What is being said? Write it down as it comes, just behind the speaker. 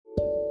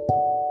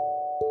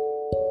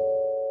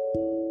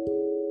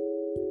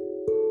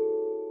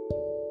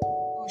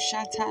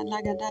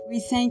We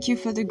thank you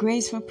for the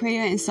grace for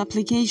prayer and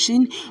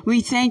supplication.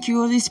 We thank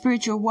you, Holy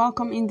Spirit, you're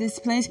welcome in this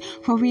place,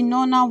 for we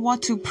know now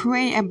what to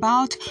pray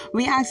about.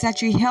 We ask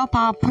that you help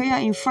our prayer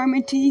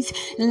infirmities.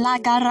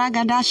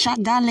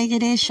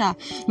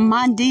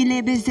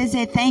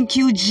 Thank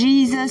you,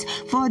 Jesus,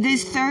 for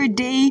this third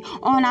day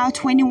on our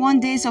 21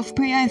 days of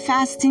prayer and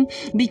fasting,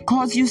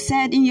 because you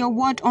said in your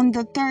word on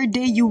the third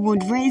day you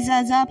would raise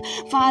us up.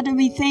 Father,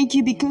 we thank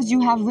you because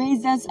you have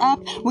raised us up.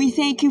 We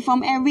thank you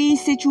from every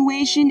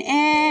situation,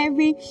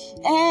 every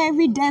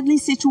deadly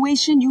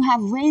situation, you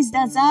have raised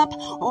us up.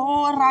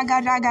 Oh,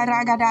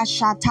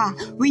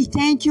 we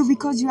thank you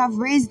because you have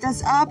raised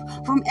us up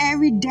from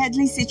every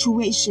deadly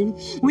situation.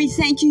 We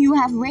thank you, you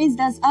have raised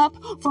us up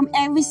from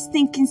every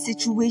stinking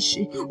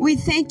situation. We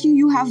thank you,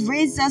 you have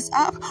raised us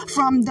up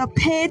from the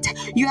pit.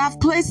 You have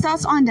placed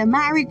us on the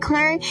married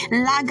clay.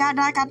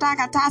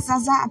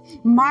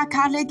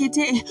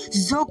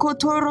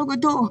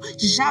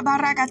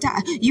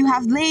 You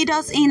have laid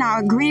us in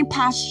our green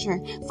pasture.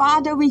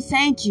 Father, we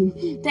thank you.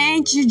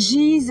 Thank you,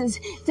 Jesus.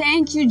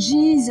 Thank you,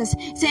 Jesus.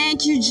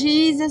 Thank you,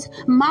 Jesus.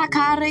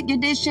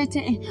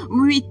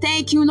 We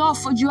thank you, Lord,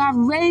 for you have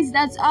raised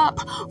us up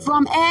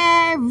from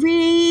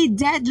every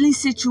deadly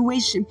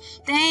situation.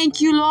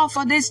 Thank you, Lord,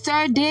 for this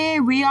third day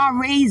we are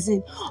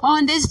raising.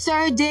 On this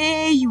third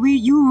day,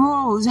 you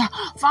rose.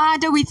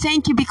 Father, we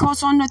thank you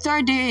because on the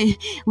third day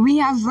we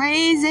have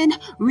risen,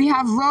 we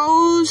have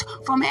rose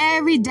from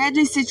every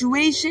deadly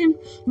situation.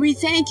 We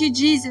thank you,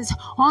 Jesus.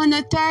 On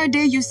the third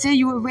day, you say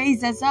you will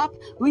raise us up.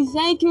 We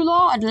thank you,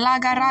 Lord.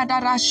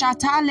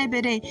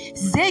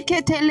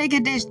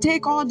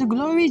 Take all the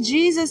glory,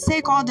 Jesus.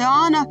 Take all the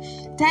honor.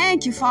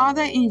 Thank you,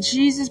 Father. In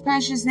Jesus'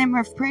 precious name,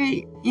 we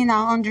pray in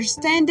our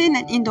understanding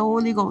and in the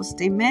Holy Ghost.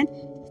 Amen.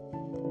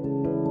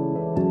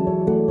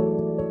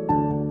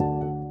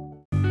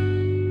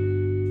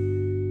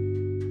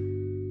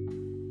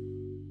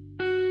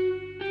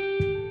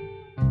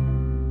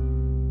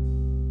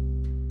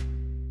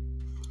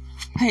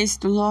 Praise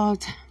the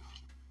Lord.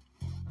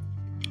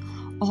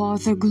 All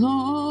the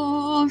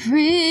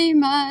glory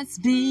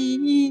must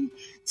be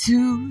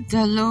to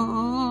the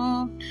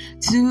Lord,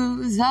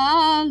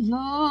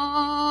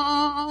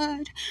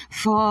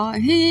 for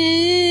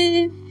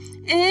He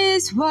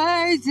is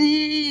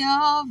worthy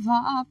of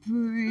our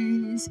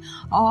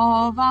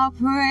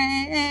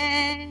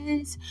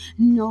praise,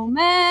 No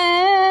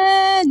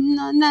man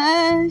on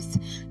earth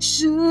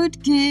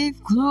should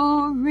give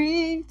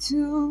glory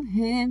to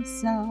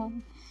himself.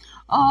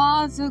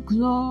 All the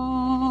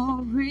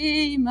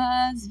glory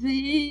must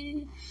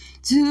be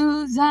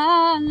to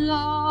the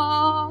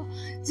Lord,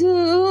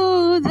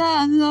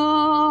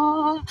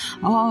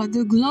 All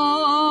the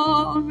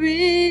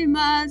glory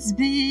must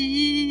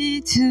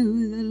be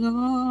to the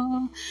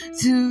Lord,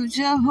 to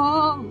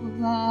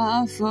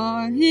Jehovah,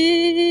 for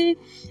He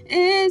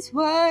is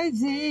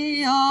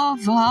worthy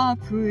of our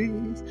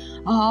praise,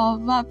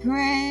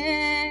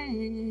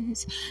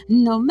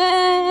 No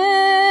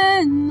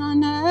man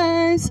on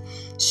earth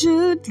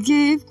should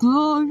give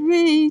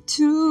glory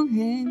to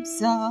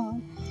himself.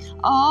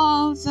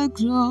 All the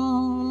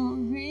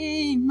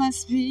glory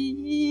must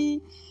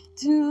be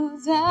to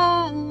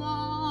the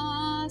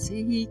Lord.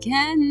 He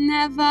can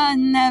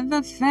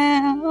never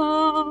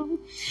fail.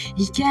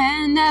 He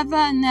can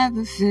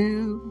never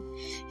fail.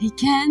 He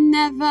can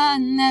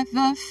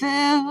never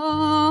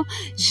fail.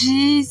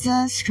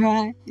 Jesus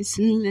Christ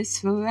lives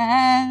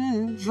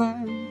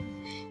forever.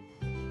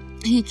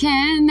 He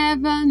can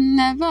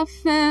never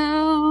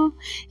fail.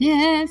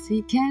 Yes,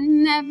 He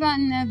can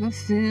never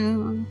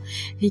fail.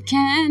 He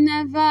can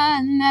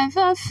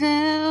never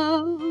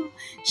fail.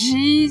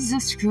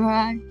 Jesus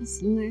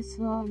Christ lives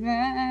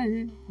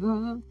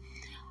forever.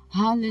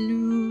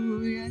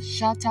 Hallelujah.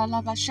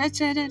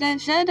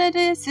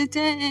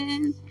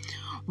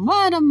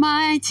 What a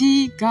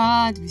mighty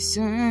God we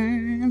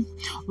serve.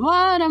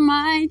 What a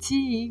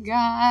mighty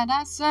God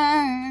I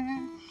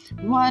serve.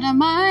 What a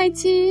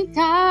mighty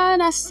God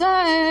I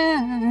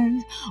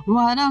serve.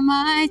 What a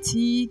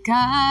mighty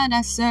God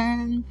I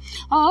serve.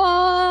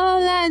 Oh,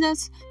 let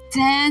us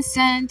dance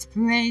and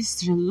praise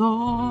the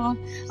Lord.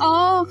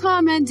 Oh,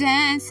 come and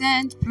dance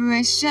and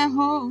praise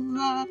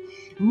Jehovah.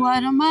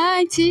 What a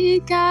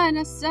mighty God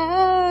I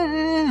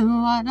serve.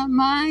 What a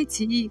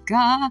mighty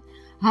God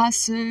I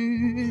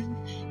serve.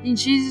 In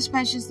Jesus'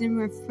 precious name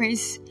we have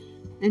praised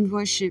and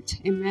worshipped.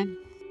 Amen.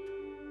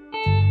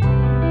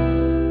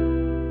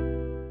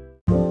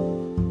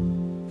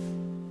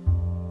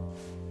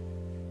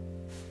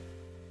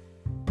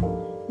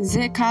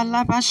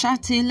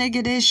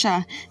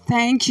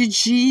 Thank you,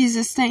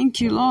 Jesus. Thank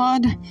you,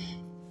 Lord.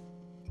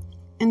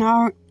 And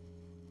our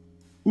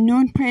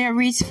noon prayer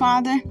reads,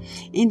 Father,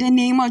 in the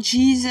name of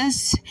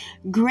Jesus,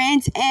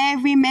 grant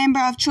every member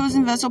of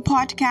Chosen Vessel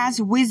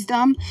Podcast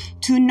wisdom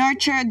to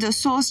nurture the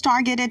souls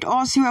targeted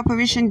all through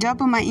Operation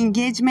Double My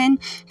Engagement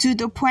to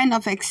the point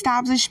of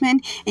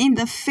establishment in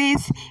the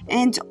faith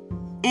and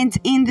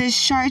in this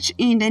church,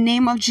 in the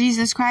name of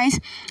Jesus Christ.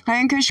 Our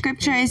anchor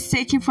scripture is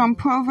taken from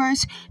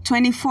Proverbs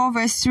 24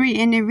 verse 3,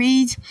 and it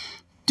reads,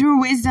 Through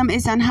wisdom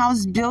is an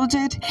house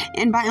builded,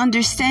 and by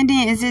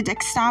understanding is it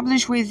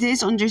established. With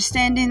this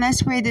understanding,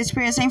 let's pray this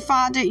prayer, saying,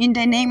 Father, in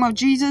the name of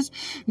Jesus,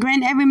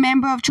 grant every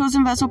member of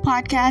Chosen Vessel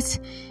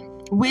Podcast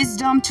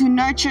wisdom to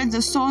nurture the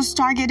souls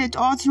targeted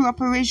all through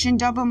Operation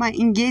Double My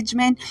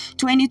Engagement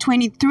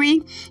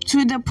 2023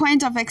 to the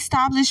point of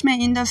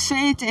establishment in the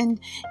faith and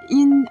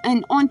in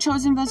and on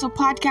Chosen Vessel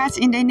Podcast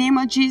in the name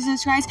of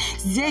Jesus Christ.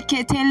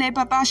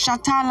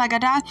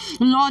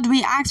 Lord,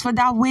 we ask for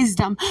that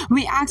wisdom.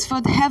 We ask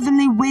for the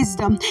heavenly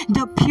wisdom,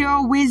 the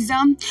pure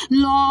wisdom.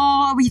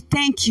 Lord, we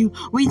thank you.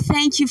 We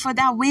thank you for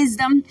that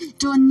wisdom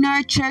to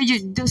nurture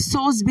the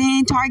souls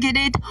being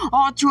targeted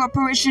all through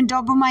Operation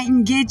Double My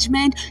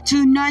Engagement,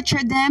 to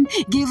nurture them.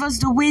 Give us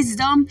the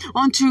wisdom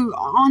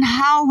on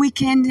how we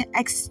can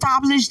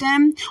establish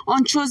them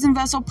on Chosen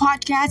Vessel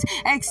Podcast,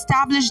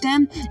 establish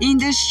them in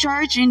this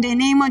church in the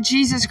name of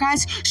Jesus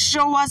Christ.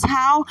 Show us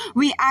how.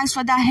 We ask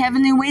for that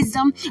heavenly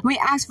wisdom. We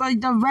ask for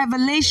the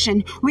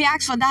revelation. We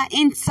ask for that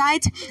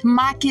insight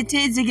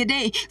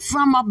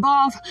from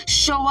above.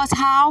 Show us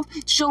how.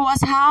 Show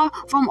us how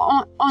from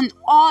on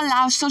all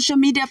our social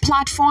media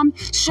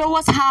platforms. Show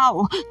us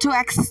how to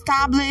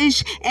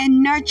establish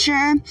and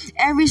nurture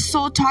every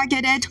soul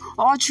targeted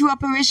all through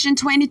Operation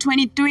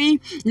 2023.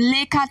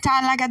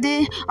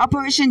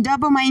 Operation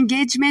Double My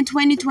Engagement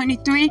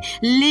 2023.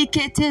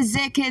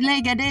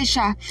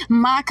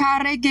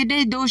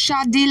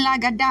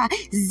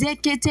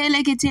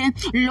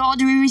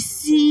 Lord, we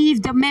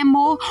receive the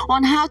memo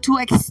on how to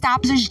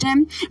establish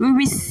them. We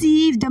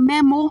receive the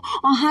memo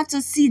on how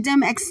to see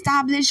them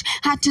established,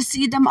 how to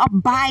see them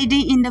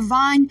abiding in the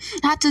vine,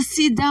 how to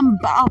see them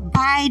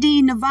abiding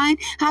in the vine,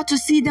 how to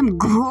see them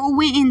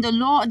growing in the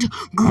Lord,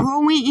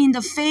 growing in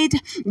the faith,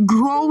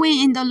 growing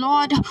in the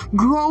Lord,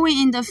 growing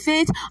in the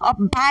faith,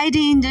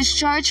 abiding in this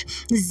church.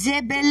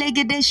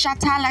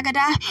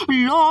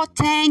 Lord,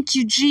 thank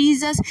you,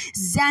 Jesus.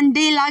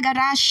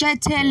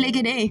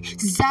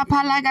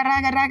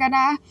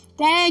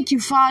 Thank you,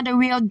 Father.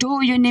 We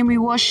adore your name. We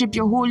worship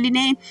your holy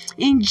name.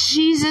 In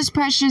Jesus'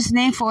 precious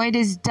name, for it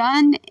is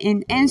done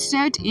and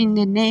answered in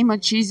the name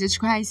of Jesus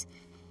Christ.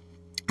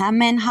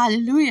 Amen.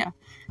 Hallelujah.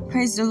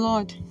 Praise the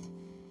Lord.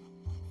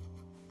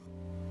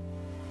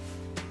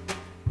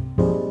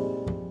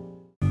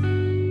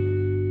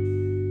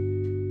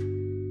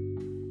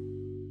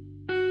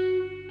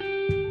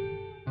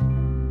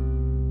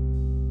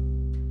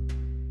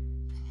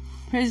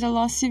 Praise the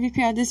Lord. CVP,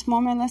 at this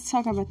moment, let's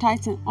talk about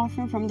tithe and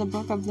offering from the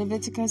book of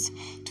Leviticus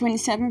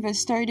 27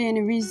 verse 30, and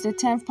it reads, the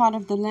 10th part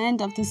of the land,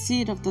 of the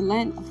seed of the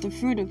land, of the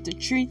fruit of the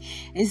tree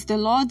is the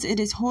Lord's. It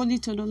is holy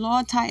to the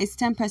Lord. Tithe is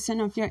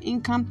 10% of your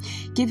income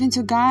given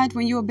to God.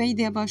 When you obey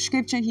the above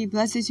scripture, he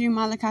blesses you.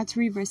 Malachi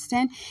 3 verse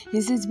 10,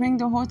 he says, bring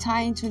the whole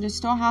tithe into the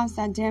storehouse,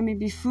 that there may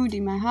be food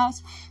in my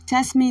house.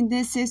 Test me in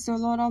this, says the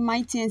Lord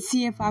Almighty, and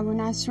see if I will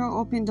not throw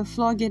open the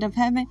floodgate of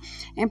heaven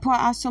and pour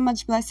out so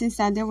much blessings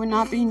that there will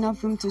not be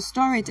enough room to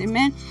store it.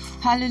 Amen.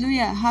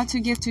 Hallelujah. How to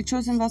give to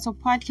Chosen Vessel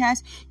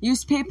Podcast.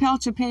 Use PayPal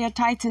to pay your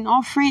tithe and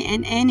offering,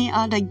 and any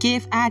other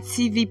gift at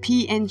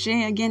CVP and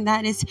J. Again,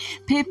 that is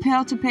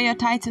PayPal to pay your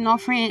tithe and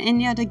offering, and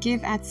any other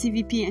gift at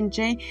CVP and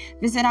J.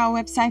 Visit our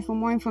website for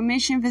more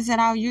information. Visit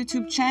our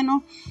YouTube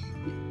channel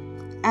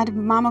at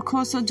Mama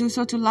Kosso. Do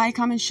so to like,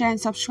 comment, share,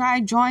 and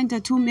subscribe. Join the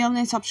 2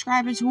 million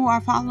subscribers who are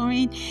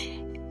following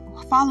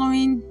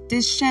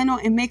this channel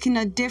and making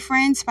a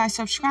difference by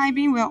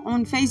subscribing. We're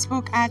on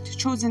Facebook at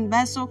Chosen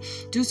Vessel.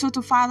 Do so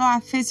to follow our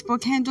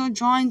Facebook handle.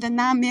 Join the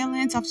 9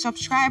 millions of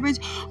subscribers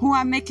who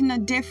are making a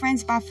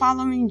difference by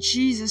following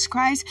Jesus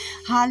Christ.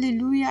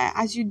 Hallelujah.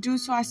 As you do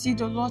so, I see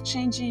the Lord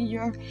changing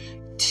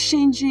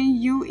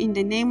you in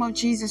the name of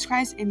Jesus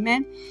Christ.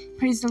 Amen.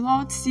 Praise the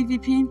Lord.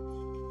 CVP,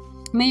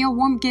 may your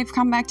warm gift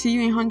come back to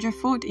you in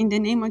 100-fold in the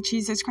name of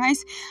Jesus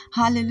Christ.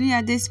 Hallelujah.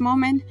 At this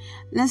moment,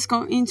 let's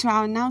go into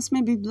our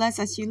announcement. Be blessed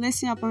as you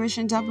listen.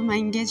 Operation Double My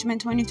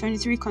Engagement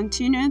 2023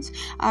 continues.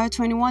 Our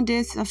 21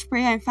 days of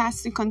prayer and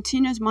fasting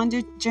continues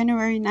Monday,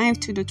 January 9th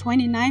to the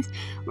 29th,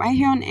 right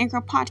here on Anchor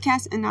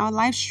Podcast, and our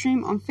live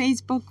stream on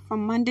Facebook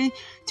from Monday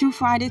to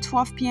Friday,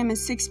 12 p.m. and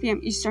 6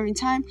 p.m. Eastern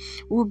Time.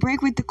 We'll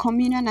break with the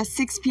communion at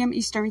 6 p.m.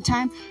 Eastern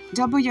Time.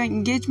 Double your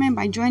engagement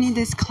by joining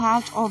this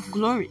cloud of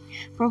glory.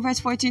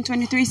 Proverbs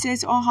 14:23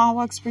 says, all hard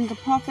works bring a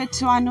profit,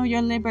 so I know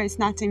your labor is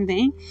not in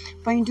vain.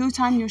 For in due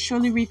time you'll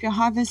surely reap your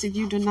harvest if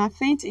you do not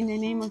faint, in the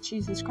name of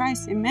Jesus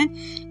Christ.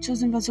 Amen.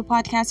 Chosen Vessel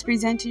Podcast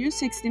present to you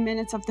 60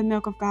 minutes of the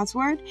milk of God's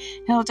Word,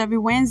 held every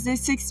Wednesday,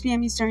 6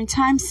 p.m. Eastern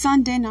Time,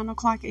 Sunday, 9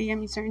 o'clock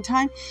a.m. Eastern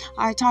Time.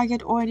 Our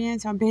target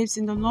audience are babes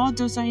in the Lord.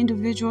 Those are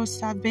individuals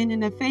that have been in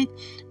the faith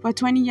for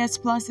 20 years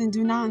plus and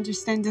do not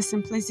understand the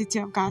simplicity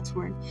of God's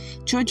Word.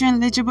 Children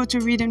eligible to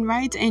read and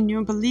write, and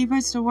new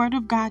believers, the Word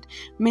of God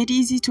made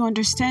easy to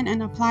understand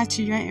and apply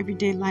to your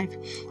everyday life.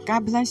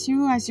 God bless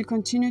you as you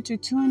continue to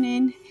tune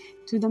in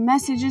to the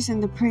messages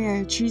and the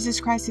prayer. Jesus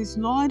Christ is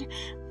Lord.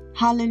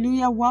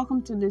 Hallelujah.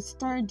 Welcome to this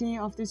third day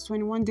of this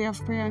 21 day of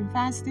prayer and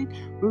fasting.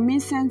 Remain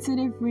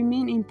sensitive,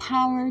 remain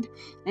empowered,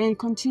 and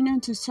continue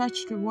to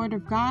search the Word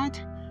of God.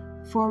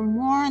 for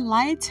more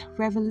light,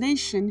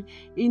 revelation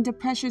in the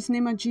precious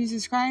name of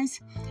Jesus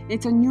Christ.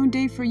 It's a new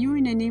day for you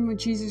in the name of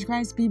Jesus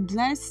Christ. Be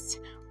blessed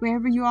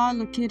wherever you are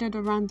located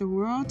around the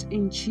world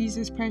in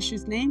Jesus'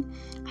 precious name.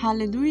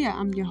 Hallelujah.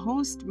 I'm your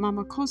host,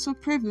 Mama Kosso,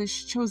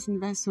 privileged, chosen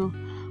vessel.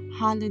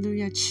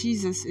 Hallelujah.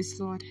 Jesus is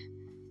Lord.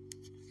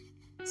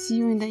 See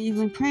you in the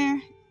evening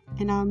prayer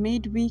and our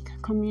midweek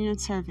communion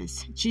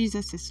service.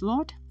 Jesus is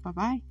Lord.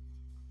 Bye-bye.